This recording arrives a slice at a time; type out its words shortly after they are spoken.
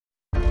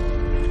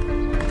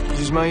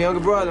is my younger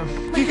brother.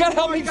 You gotta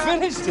help me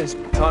finish this.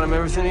 Taught him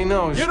everything he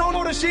knows. You don't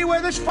want to see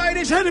where this fight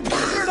is headed?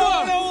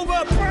 I'm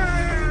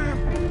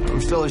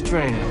still his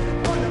trainer.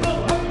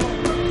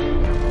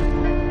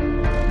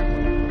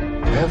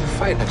 I have a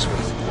fight next week.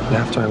 And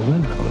after I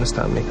win, I'm gonna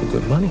start making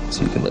good money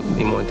so you can live with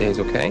me more days,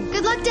 okay?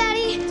 Good luck,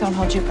 Daddy. Don't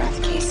hold your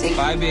breath, Casey.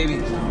 Bye, baby.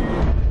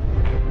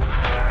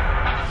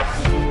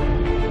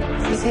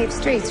 You save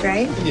streets,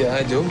 right? Yeah,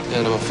 I do.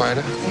 And I'm a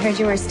fighter. I heard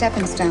you were a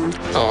stepping stone.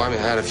 Oh, I mean,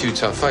 I had a few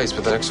tough fights,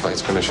 but the next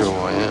fight's gonna show who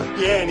I am.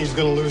 Yeah, and he's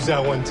going to lose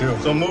that one, too.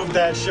 So move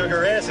that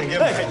sugar ass and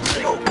give him...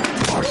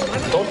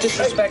 Don't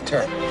disrespect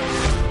her.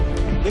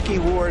 Mickey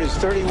Ward is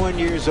 31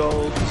 years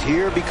old. He's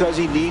here because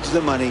he needs the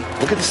money.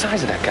 Look at the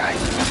size of that guy.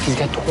 He's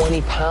got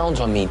 20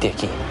 pounds on me,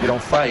 Dickie. You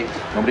don't fight,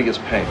 nobody gets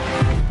paid.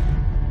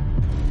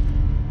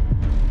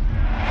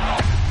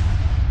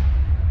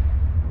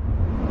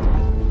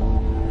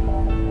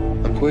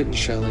 I'm quitting,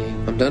 Shelley.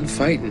 I'm done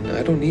fighting.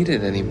 I don't need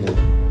it anymore.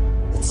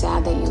 It's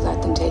sad that you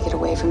let them take it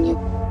away from you.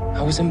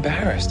 I was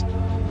embarrassed.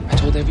 I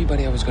told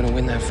everybody I was gonna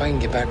win that fight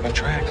and get back on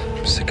track.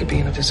 I'm sick of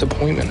being a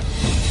disappointment.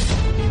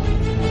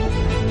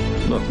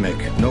 Look, Mick,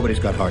 nobody's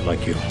got heart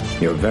like you.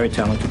 You're a very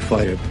talented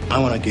fighter. I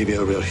want to give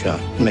you a real shot.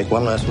 Make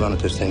one last run at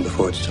this thing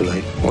before it's too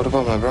late. What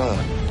about my brother?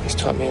 He's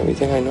taught me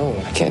everything I know.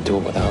 I can't do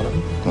it without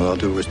him. With all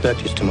due respect,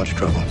 he's too much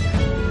trouble.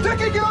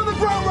 Dickie, get on the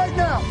ground right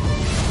now!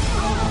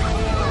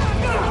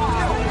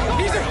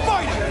 He's a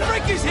fighter!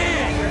 Break his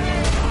hand!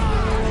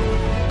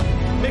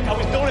 Mick, I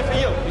was doing it for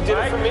you. You did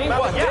it for me?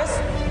 What, this?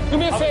 Do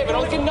me a favor,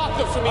 don't get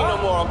nothing for me no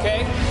more,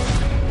 okay?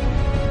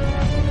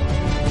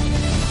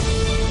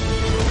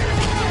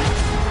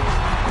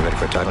 You ready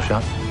for a title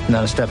shot?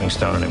 Not a stepping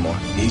stone anymore.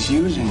 He's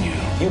using you.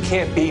 You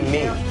can't be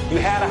me. You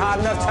had a hard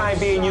enough time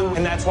being you,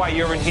 and that's why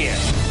you're in here.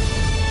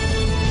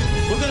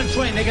 We're going to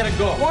train. They got to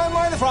go. Why am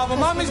I the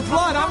problem? I'm his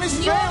blood. I'm his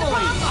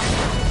family.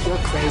 You're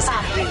crazy.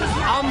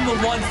 I'm the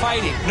one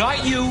fighting.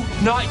 Not you,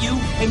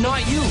 and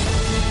not you.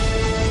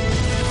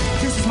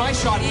 This is my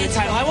shot at the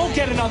title. I won't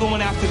get another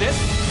one after this.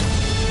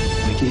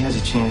 Mickey has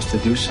a chance to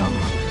do something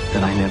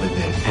that I never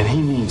did, and he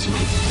needs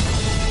me.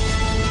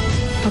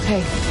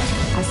 Okay,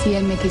 I'll see you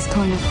in Mickey's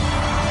corner.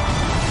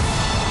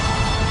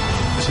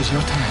 This is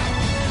your time.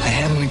 I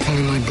had my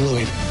time, I blew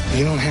it.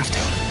 You don't have to.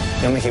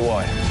 You'll make it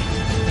why?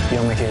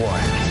 You'll make it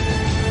why?